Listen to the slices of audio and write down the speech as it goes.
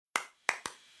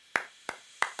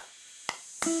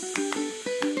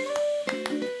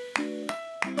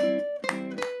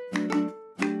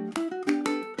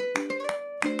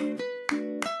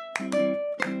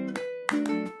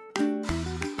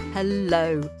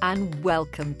Hello and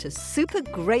welcome to Super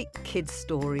Great Kids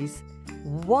Stories,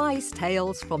 wise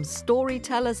tales from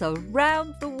storytellers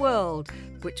around the world,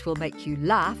 which will make you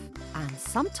laugh and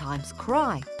sometimes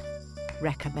cry.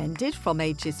 Recommended from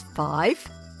ages 5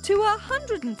 to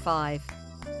 105.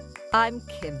 I'm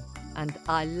Kim and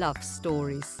I love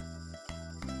stories.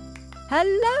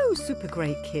 Hello, Super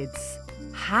Great Kids.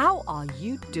 How are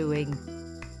you doing?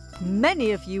 Many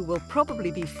of you will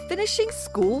probably be finishing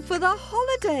school for the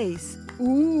holidays.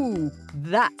 Ooh,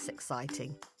 that's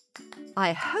exciting.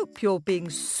 I hope you're being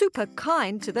super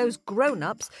kind to those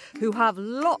grown-ups who have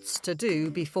lots to do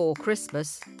before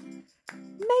Christmas.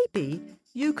 Maybe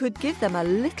you could give them a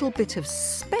little bit of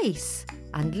space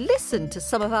and listen to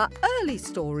some of our early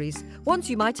stories, ones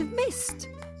you might have missed.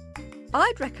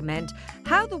 I'd recommend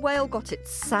How the Whale Got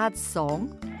Its Sad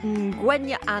Song,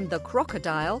 Ngwenya and the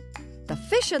Crocodile, The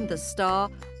Fish and the Star,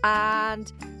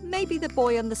 and maybe The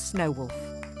Boy and the Snow Wolf.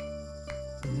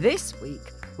 This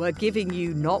week, we're giving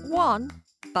you not one,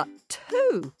 but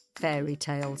 2 fairy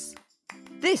tales.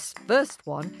 This first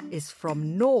one is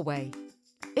from Norway.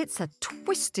 It's a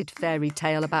twisted fairy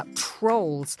tale about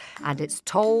trolls, and it's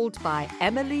told by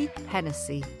Emily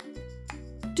Hennessy.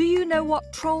 Do you know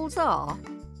what trolls are?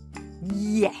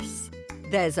 Yes,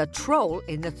 there's a troll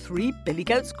in the 3 Billy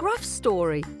Goats Gruff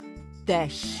story. They're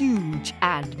huge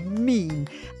and mean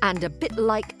and a bit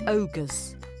like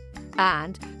ogres.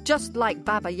 And just like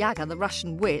Baba Yaga the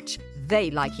Russian witch,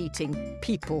 they like eating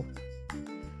people.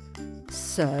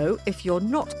 So if you're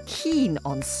not keen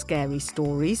on scary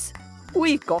stories,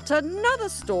 we've got another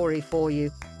story for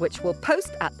you, which we'll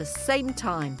post at the same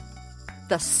time.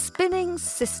 The Spinning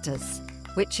Sisters,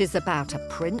 which is about a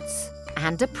prince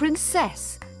and a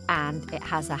princess, and it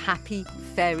has a happy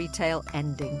fairy tale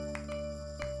ending.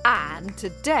 And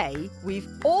today, we've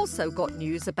also got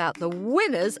news about the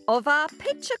winners of our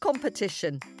picture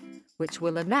competition, which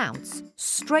we'll announce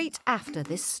straight after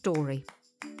this story.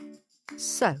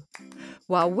 So,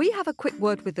 while we have a quick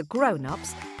word with the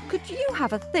grown-ups, could you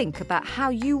have a think about how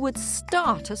you would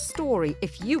start a story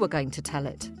if you were going to tell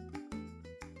it?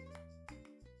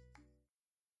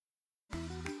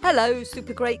 Hello,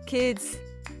 Super Great Kids.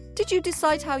 Did you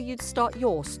decide how you'd start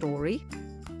your story?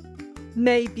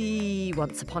 Maybe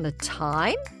once upon a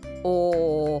time,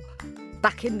 or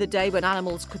back in the day when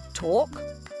animals could talk,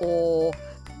 or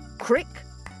crick,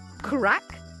 crack,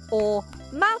 or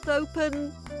mouth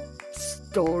open,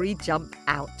 story jump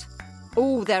out.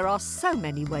 Oh, there are so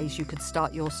many ways you could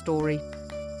start your story.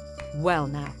 Well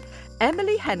now,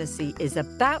 Emily Hennessy is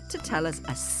about to tell us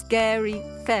a scary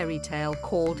fairy tale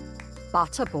called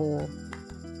Butterball.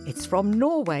 It's from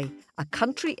Norway, a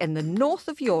country in the north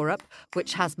of Europe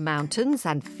which has mountains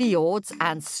and fjords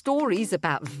and stories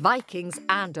about Vikings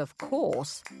and, of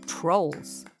course,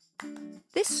 trolls.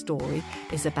 This story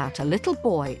is about a little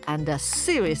boy and a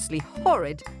seriously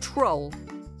horrid troll.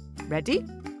 Ready?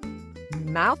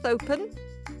 Mouth open.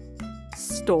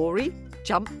 Story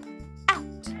jump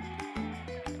out.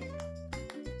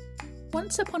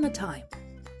 Once upon a time,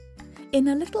 in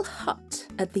a little hut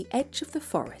at the edge of the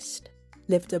forest,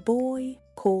 lived a boy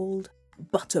called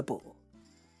Butterball.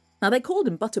 Now, they called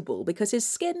him Butterball because his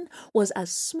skin was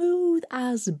as smooth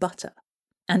as butter,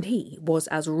 and he was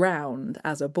as round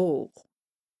as a ball.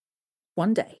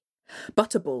 One day,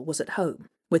 Butterball was at home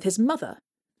with his mother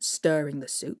stirring the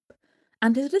soup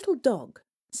and his little dog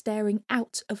staring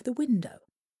out of the window,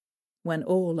 when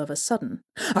all of a sudden,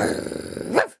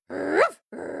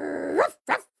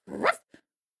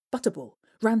 Butterball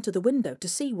ran to the window to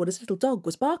see what his little dog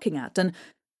was barking at, and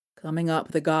coming up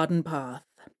the garden path,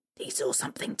 he saw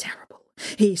something terrible.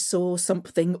 He saw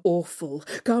something awful.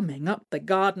 Coming up the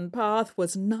garden path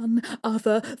was none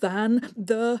other than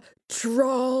the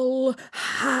troll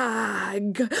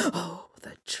hag. Oh,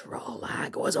 the troll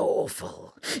hag was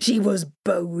awful. She was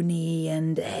bony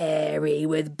and hairy,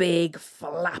 with big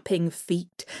flapping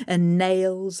feet and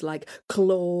nails like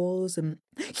claws and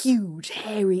huge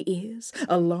hairy ears,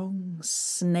 a long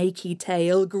snaky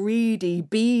tail, greedy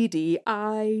beady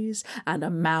eyes, and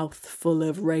a mouth full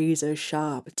of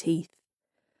razor-sharp teeth.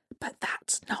 But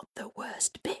that's not the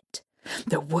worst bit.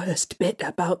 The worst bit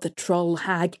about the troll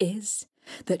hag is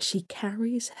that she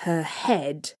carries her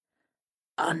head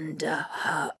under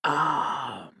her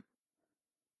arm.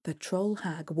 The troll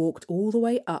hag walked all the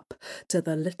way up to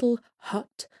the little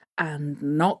hut and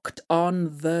knocked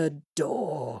on the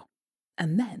door.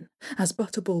 And then, as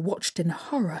Butterball watched in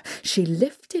horror, she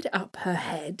lifted up her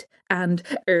head and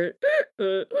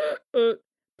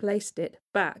placed it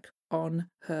back on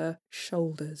her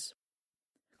shoulders.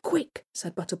 "Quick,"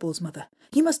 said Butterball's mother.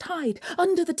 "You must hide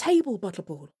under the table,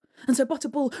 Butterball." And so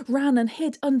Butterball ran and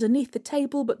hid underneath the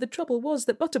table, but the trouble was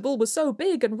that Butterball was so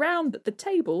big and round that the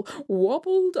table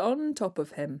wobbled on top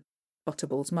of him.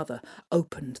 Butterball's mother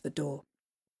opened the door.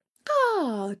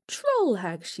 "Ah, Troll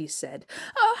Hag," she said.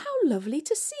 "Oh, how lovely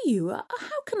to see you.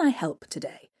 How can I help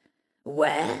today?"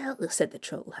 "Well," said the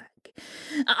Troll Hag,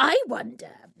 "I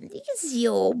wonder, is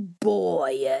your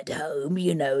boy at home,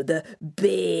 you know, the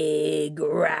big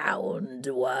round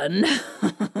one?"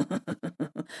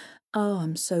 "Oh,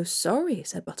 I'm so sorry,"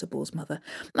 said Butterball's mother.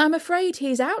 "I'm afraid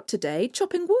he's out today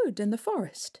chopping wood in the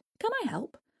forest. Can I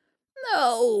help?"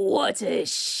 "Oh, what a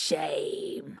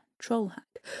shame!" Troll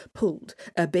Hag pulled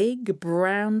a big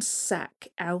brown sack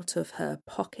out of her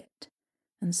pocket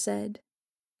and said,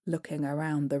 looking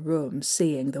around the room,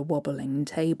 seeing the wobbling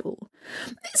table,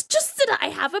 "It's just that I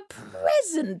have a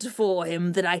present for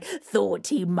him that I thought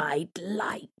he might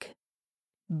like."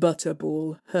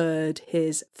 Butterball heard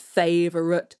his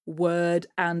favourite word,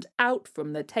 and out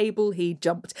from the table he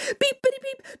jumped.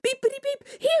 "Beep-bitty-beep, beep-bitty-beep,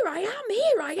 here I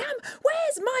am,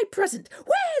 where's my present,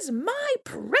 where's my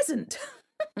present?"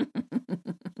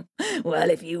 "Well,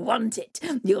 if you want it,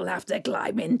 you'll have to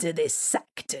climb into this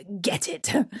sack to get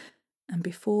it." And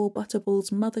before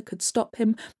Butterball's mother could stop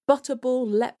him, Butterball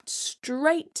leapt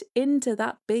straight into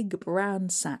that big brown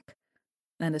sack.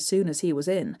 And as soon as he was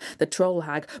in, the Troll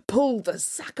Hag pulled the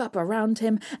sack up around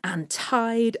him and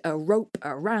tied a rope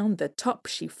around the top.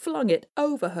 She flung it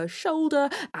over her shoulder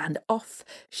and off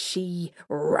she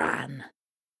ran.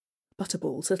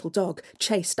 Butterball's little dog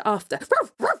chased after.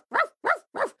 Ruff, ruff, ruff, ruff,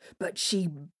 ruff. But she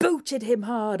booted him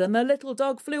hard, and the little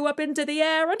dog flew up into the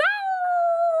air and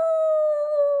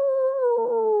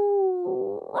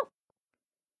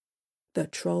the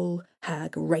Troll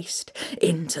Hag raced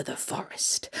into the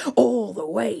forest. All the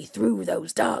way through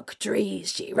those dark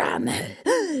trees she ran.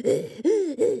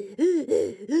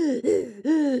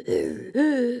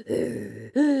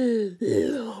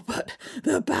 But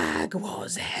the bag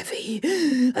was heavy.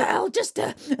 "I'll just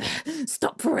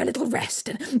stop for a little rest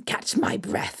and catch my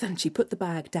breath." And she put the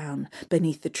bag down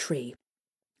beneath the tree.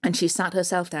 And she sat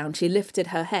herself down, she lifted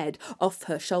her head off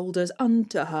her shoulders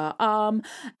onto her arm,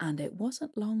 and it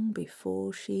wasn't long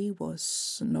before she was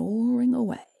snoring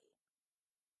away.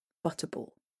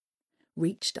 Butterball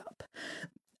reached up,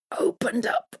 opened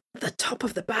up the top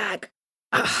of the bag,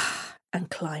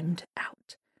 and climbed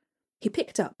out. He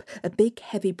picked up a big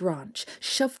heavy branch,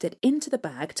 shoved it into the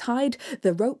bag, tied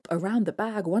the rope around the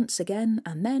bag once again,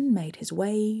 and then made his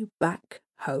way back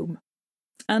home.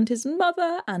 And his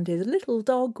mother and his little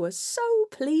dog were so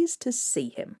pleased to see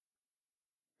him.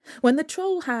 When the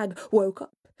Troll Hag woke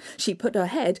up, she put her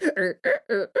head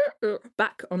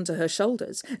back onto her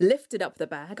shoulders, lifted up the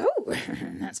bag. "Oh,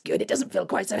 that's good. It doesn't feel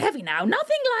quite so heavy now.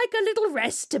 Nothing like a little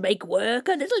rest to make work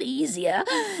a little easier."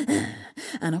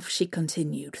 And off she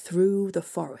continued through the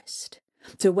forest,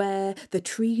 to where the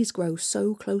trees grow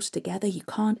so close together you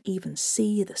can't even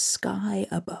see the sky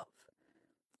above.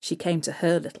 She came to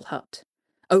her little hut,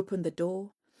 opened the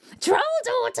door. Troll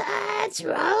daughter,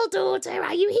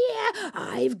 are you here?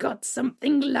 I've got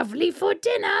something lovely for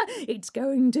dinner. It's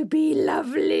going to be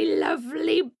lovely,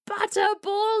 lovely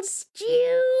butterball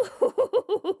stew."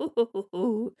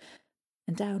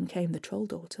 And down came the Troll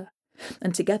daughter,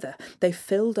 and together they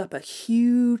filled up a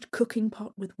huge cooking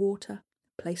pot with water,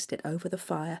 placed it over the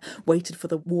fire, waited for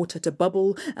the water to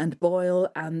bubble and boil,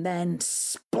 and then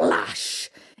splash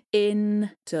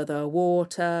into the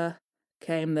water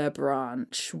came the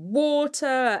branch.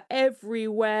 Water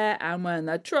everywhere, and when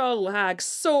the Troll Hag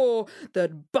saw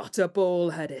that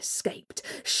Butterball had escaped,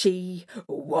 she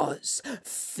was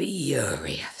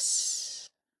furious.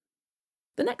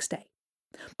 The next day,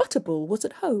 Butterball was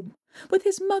at home, with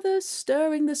his mother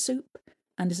stirring the soup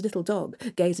and his little dog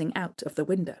gazing out of the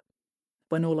window,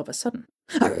 when all of a sudden,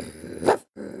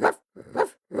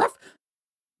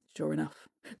 sure enough,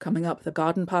 coming up the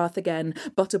garden path again,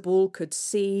 Butterball could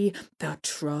see the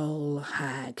Troll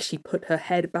Hag. She put her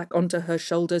head back onto her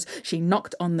shoulders. She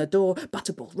knocked on the door.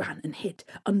 Butterball ran and hid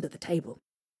under the table.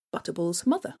 Butterball's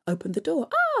mother opened the door.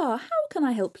 "Ah, how can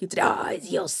I help you today?"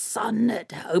 "Is your son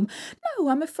at home?" "No,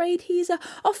 I'm afraid he's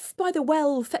off by the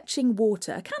well fetching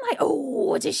water. Can I—" "Oh,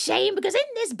 what a shame, because in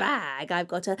this bag I've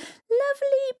got a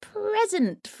lovely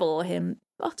present for him."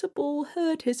 Butterball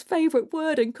heard his favourite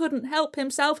word and couldn't help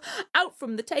himself. Out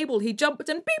from the table he jumped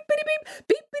and beep-bitty-beep,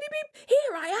 beep-bitty-beep.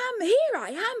 Here I am.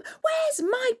 Where's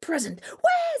my present?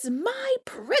 Where's my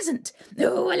present?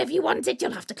 Oh, well, if you want it,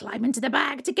 you'll have to climb into the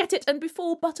bag to get it. And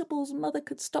before Butterball's mother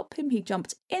could stop him, he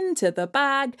jumped into the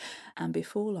bag. And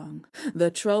before long,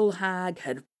 the troll hag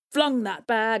had flung that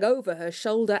bag over her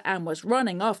shoulder and was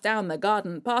running off down the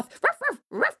garden path. Ruff, ruff,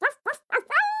 ruff, ruff, ruff, ruff, ruff.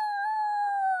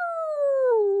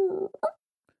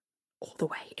 All the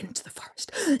way into the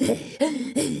forest.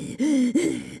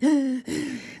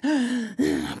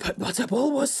 But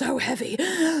Butterball was so heavy.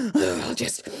 I'll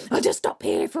just stop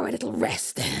here for a little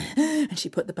rest. And she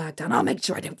put the bag down. I'll make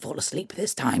sure I don't fall asleep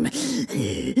this time.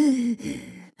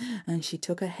 And she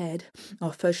took her head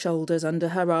off her shoulders under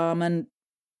her arm, and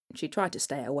she tried to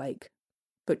stay awake,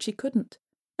 but she couldn't.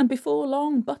 And before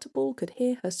long, Butterball could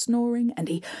hear her snoring, and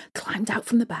he climbed out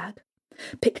from the bag,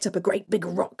 picked up a great big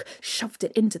rock, shoved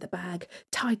it into the bag,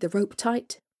 tied the rope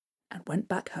tight, and went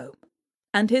back home.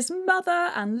 And his mother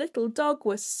and little dog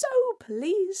were so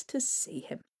pleased to see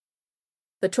him.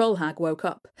 The troll hag woke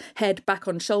up, head back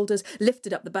on shoulders,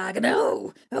 lifted up the bag, and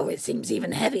oh, it seems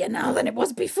even heavier now than it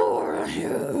was before.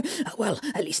 Well,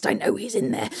 at least I know he's in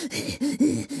there.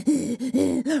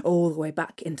 All the way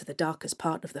back into the darkest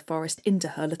part of the forest, into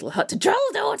her little hut. Troll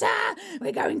daughter,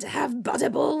 we're going to have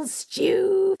Butterball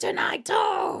stew tonight.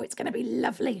 Oh, it's going to be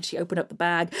lovely. She opened up the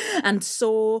bag and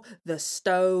saw the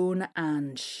stone,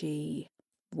 and she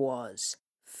was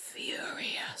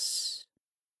furious.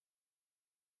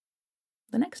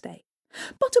 The next day,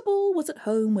 Butterball was at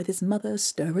home with his mother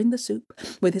stirring the soup,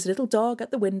 with his little dog at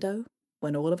the window,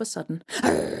 when all of a sudden,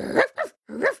 there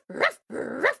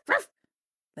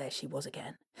she was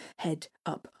again, head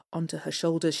up onto her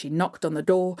shoulders. She knocked on the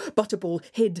door. Butterball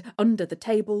hid under the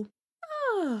table.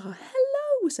 "Ah,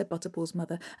 hello," said Butterball's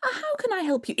mother. "How can I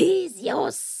help you?" "Is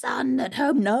your son at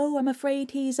home?" "No, I'm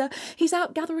afraid he's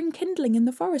out gathering kindling in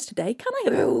the forest today. Can I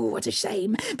help you?" "Oh, what a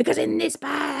shame, because in this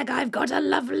bag I've got a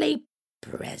lovely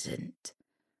present."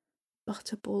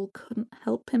 Butterball couldn't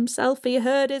help himself. He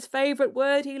heard his favourite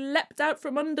word. He leapt out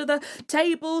from under the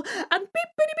table and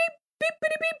beep-bitty-beep,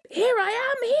 beep-bitty-beep. Here I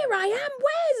am.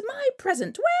 Where's my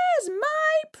present? Where's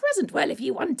my present? "Well, if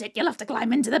you want it, you'll have to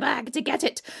climb into the bag to get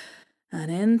it."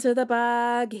 And into the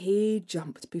bag he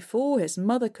jumped before his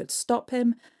mother could stop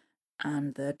him,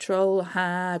 and the troll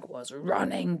hag was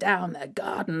running down the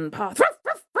garden path. Ruff,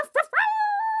 ruff, ruff, ruff, ruff.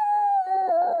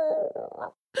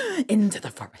 Into the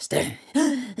forest.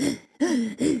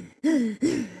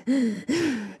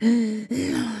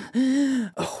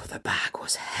 Oh, the bag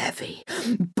was heavy.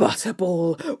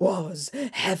 Butterball was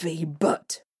heavy,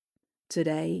 but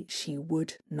today she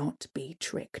would not be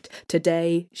tricked.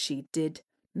 Today she did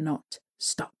not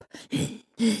stop.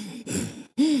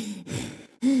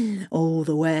 All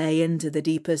the way into the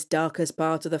deepest, darkest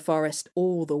part of the forest,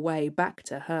 all the way back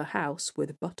to her house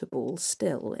with Butterball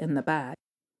still in the bag.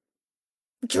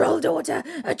 Troll daughter,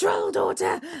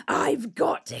 I've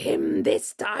got him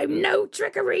this time. No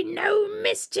trickery, no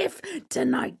mischief.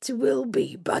 Tonight will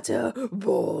be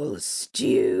Butterball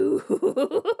stew.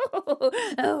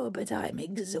 Oh, but I'm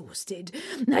exhausted.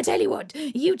 I tell you what,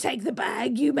 you take the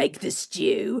bag, you make the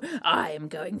stew. I am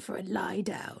going for a lie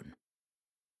down.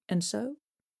 And so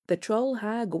the troll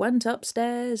hag went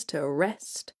upstairs to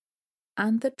rest,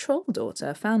 and the troll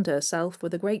daughter found herself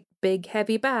with a great big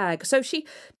heavy bag. So she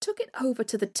took it over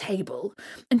to the table,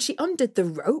 and she undid the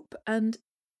rope, and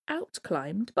out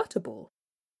climbed Butterball.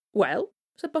 "Well,"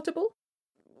 said Butterball,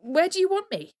 "where do you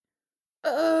want me?"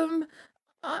 I'm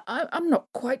not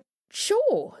quite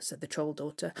sure," said the troll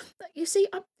daughter. "You see,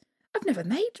 I've never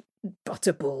made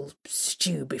Butterball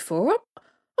stew before.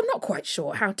 I'm not quite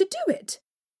sure how to do it."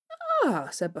 "Ah,"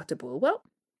 said Butterball, "well,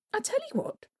 I tell you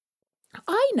what.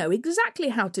 I know exactly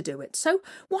how to do it, so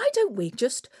why don't we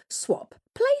just swap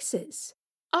places?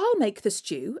 I'll make the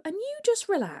stew and you just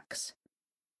relax."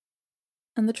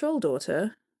 And the troll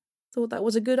daughter thought that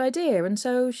was a good idea, and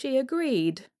so she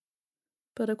agreed.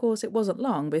 But of course it wasn't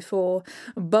long before,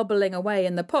 bubbling away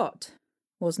in the pot,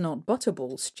 was not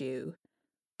Butterball stew,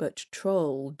 but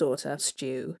troll daughter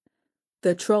stew.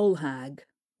 The troll hag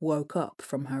woke up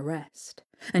from her rest,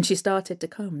 and she started to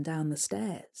come down the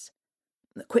stairs.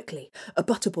 Quickly, a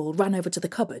Butterball ran over to the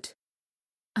cupboard,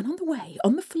 and on the way,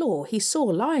 on the floor, he saw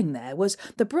lying there was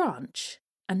the branch,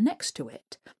 and next to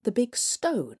it, the big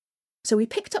stone. So he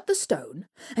picked up the stone,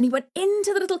 and he went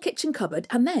into the little kitchen cupboard,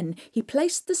 and then he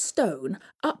placed the stone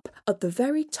up at the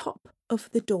very top of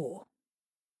the door.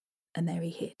 And there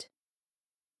he hid.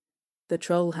 The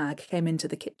troll hag came into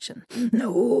the kitchen.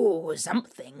 Oh,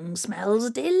 something smells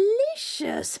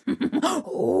delicious.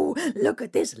 Oh, look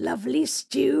at this lovely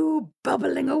stew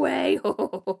bubbling away.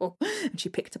 And she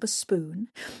picked up a spoon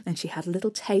and she had a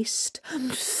little taste.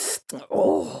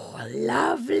 Oh,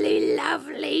 lovely,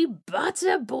 lovely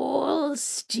butterball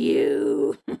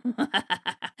stew.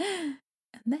 And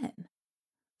then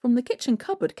from the kitchen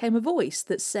cupboard came a voice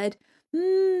that said,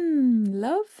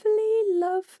 lovely,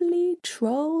 lovely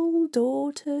troll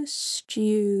daughter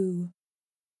stew.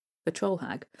 The troll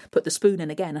hag put the spoon in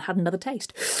again and had another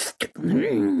taste.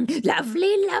 Lovely,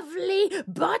 lovely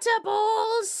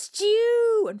butterball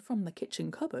stew. And from the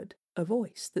kitchen cupboard, a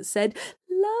voice that said,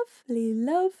 lovely,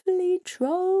 lovely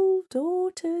troll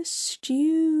daughter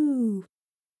stew.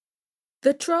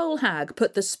 The troll hag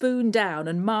put the spoon down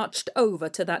and marched over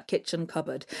to that kitchen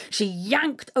cupboard. She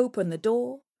yanked open the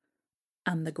door,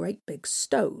 and the great big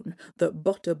stone that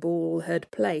Butterball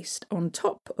had placed on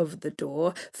top of the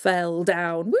door fell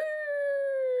down,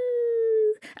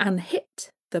 and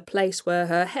hit the place where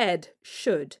her head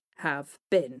should have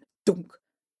been. Dunk!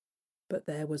 But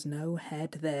there was no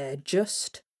head there,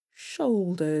 just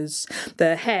shoulders.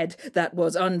 The head that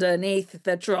was underneath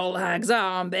the troll hag's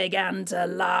arm began to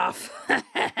laugh.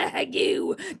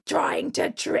 You trying to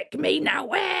trick me? Now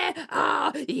where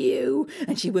are you?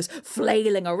 And she was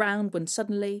flailing around when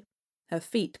suddenly her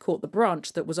feet caught the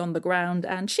branch that was on the ground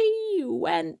and she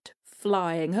went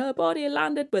flying. Her body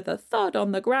landed with a thud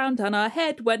on the ground and her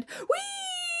head went whee!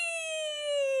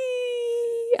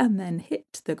 And then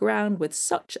hit the ground with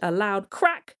such a loud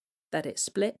crack that it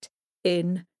split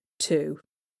in two.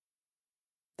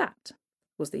 That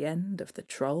was the end of the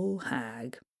troll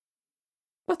hag.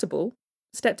 Butterball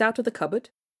stepped out of the cupboard.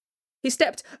 He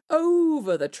stepped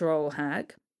over the troll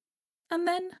hag and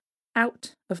then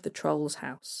out of the troll's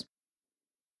house.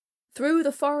 Through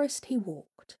the forest he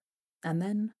walked and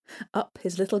then up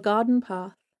his little garden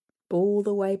path all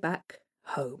the way back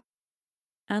home.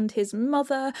 And his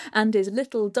mother and his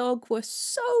little dog were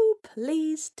so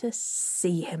pleased to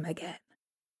see him again.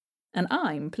 And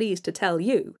I'm pleased to tell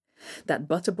you that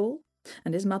Butterball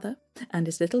and his mother and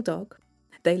his little dog,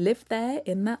 they lived there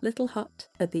in that little hut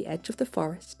at the edge of the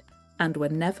forest and were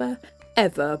never,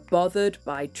 ever bothered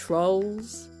by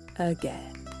trolls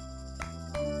again.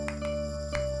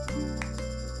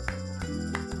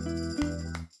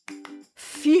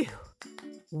 Phew!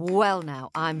 Well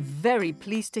now, I'm very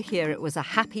pleased to hear it was a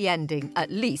happy ending,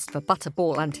 at least for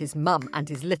Butterball and his mum and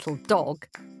his little dog.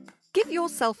 Give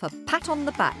yourself a pat on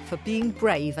the back for being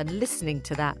brave and listening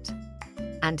to that.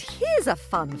 And here's a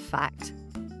fun fact.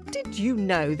 Did you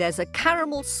know there's a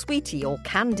caramel sweetie or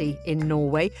candy in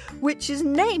Norway which is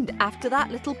named after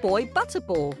that little boy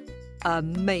Butterball?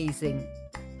 Amazing.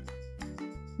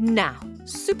 Now,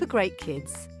 super great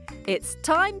kids, it's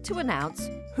time to announce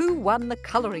who won the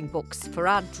colouring books for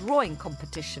our drawing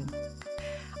competition.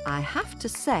 I have to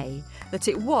say that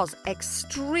it was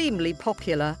extremely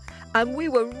popular and we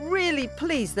were really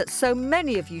pleased that so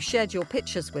many of you shared your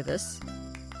pictures with us.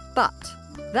 But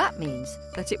that means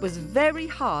that it was very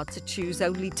hard to choose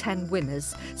only 10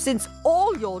 winners since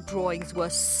all your drawings were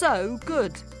so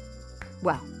good.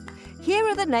 Well, here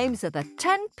are the names of the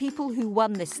 10 people who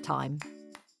won this time.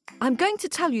 I'm going to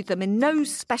tell you them in no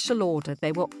special order.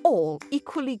 They were all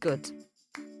equally good.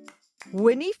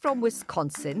 Winnie from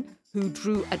Wisconsin, who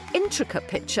drew an intricate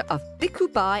picture of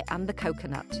Bikubai and the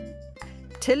coconut.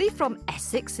 Tilly from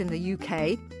Essex in the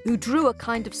UK, who drew a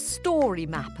kind of story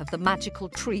map of the magical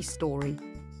tree story.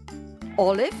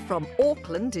 Olive from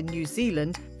Auckland in New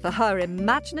Zealand for her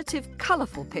imaginative,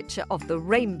 colourful picture of the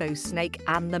rainbow snake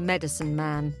and the medicine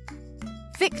man.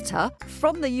 Victor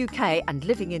from the UK and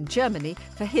living in Germany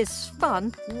for his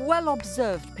fun,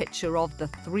 well-observed picture of the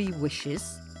 3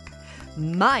 wishes.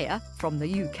 Maya from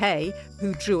the UK,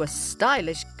 who drew a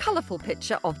stylish, colourful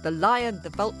picture of the lion, the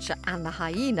vulture and the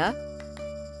hyena.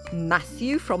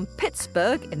 Matthew from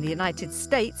Pittsburgh in the United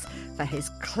States for his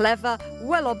clever,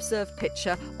 well-observed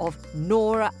picture of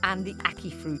Nora and the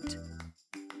ackee fruit.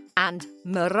 And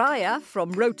Mariah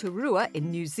from Rotorua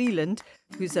in New Zealand,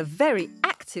 who's a very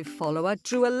active follower,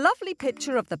 drew a lovely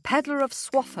picture of the peddler of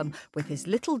Swaffham with his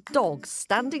little dog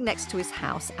standing next to his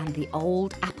house and the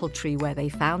old apple tree where they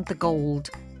found the gold.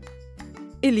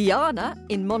 Iliana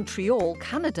in Montreal,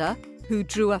 Canada, who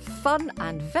drew a fun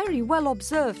and very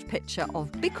well-observed picture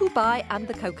of Bikubai and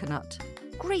the coconut.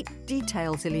 Great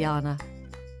details, Iliana.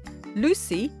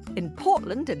 Lucy in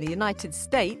Portland in the United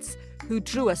States, who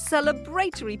drew a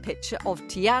celebratory picture of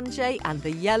Tianjie and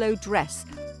the yellow dress,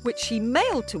 which she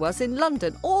mailed to us in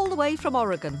London all the way from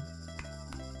Oregon.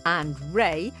 and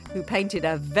Ray, who painted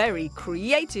a very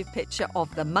creative picture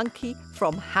of the monkey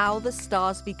from How the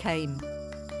Stars Became.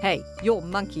 Hey, your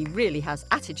monkey really has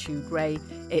attitude, Ray.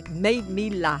 It made me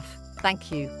laugh.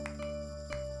 Thank you.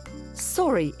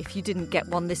 Sorry if you didn't get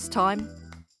one this time.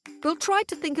 We'll try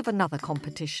to think of another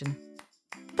competition.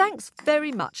 Thanks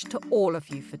very much to all of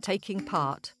you for taking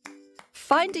part.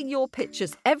 Finding your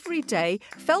pictures every day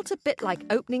felt a bit like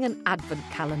opening an advent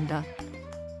calendar.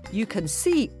 You can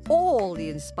see all the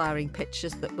inspiring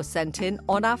pictures that were sent in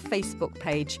on our Facebook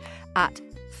page at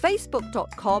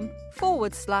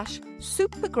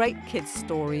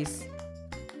facebook.com/supergreatkidsstories.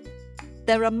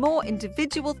 There are more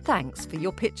individual thanks for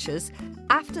your pictures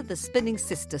after the Spinning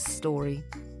Sisters story.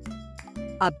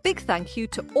 A big thank you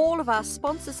to all of our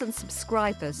sponsors and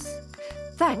subscribers.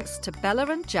 Thanks to Bella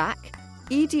and Jack,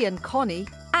 Edie and Connie,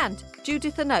 and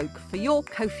Judith and Oak for your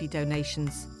Ko-fi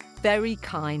donations. Very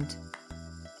kind.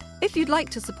 If you'd like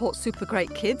to support Super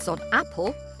Great Kids on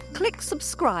Apple, click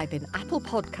subscribe in Apple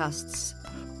Podcasts.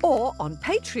 Or on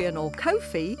Patreon or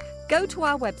Ko-fi, go to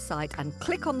our website and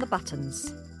click on the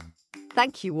buttons.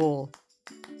 Thank you all.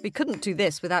 We couldn't do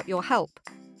this without your help.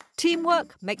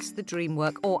 Teamwork makes the dream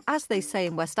work, or as they say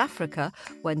in West Africa,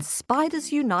 when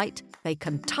spiders unite, they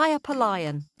can tie up a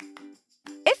lion.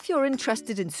 If you're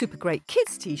interested in Super Great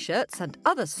Kids t-shirts and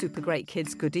other Super Great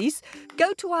Kids goodies,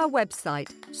 go to our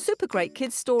website,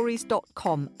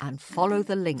 supergreatkidsstories.com, and follow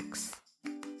the links.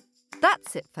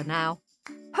 That's it for now.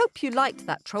 Hope you liked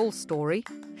that troll story.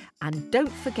 And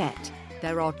don't forget,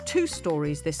 there are 2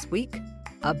 stories this week.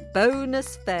 A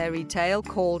bonus fairy tale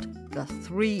called The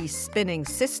 3 Spinning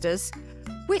Sisters,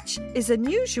 which is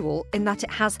unusual in that it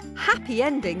has happy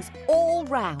endings all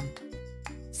round.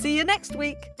 See you next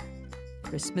week.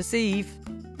 Christmas Eve.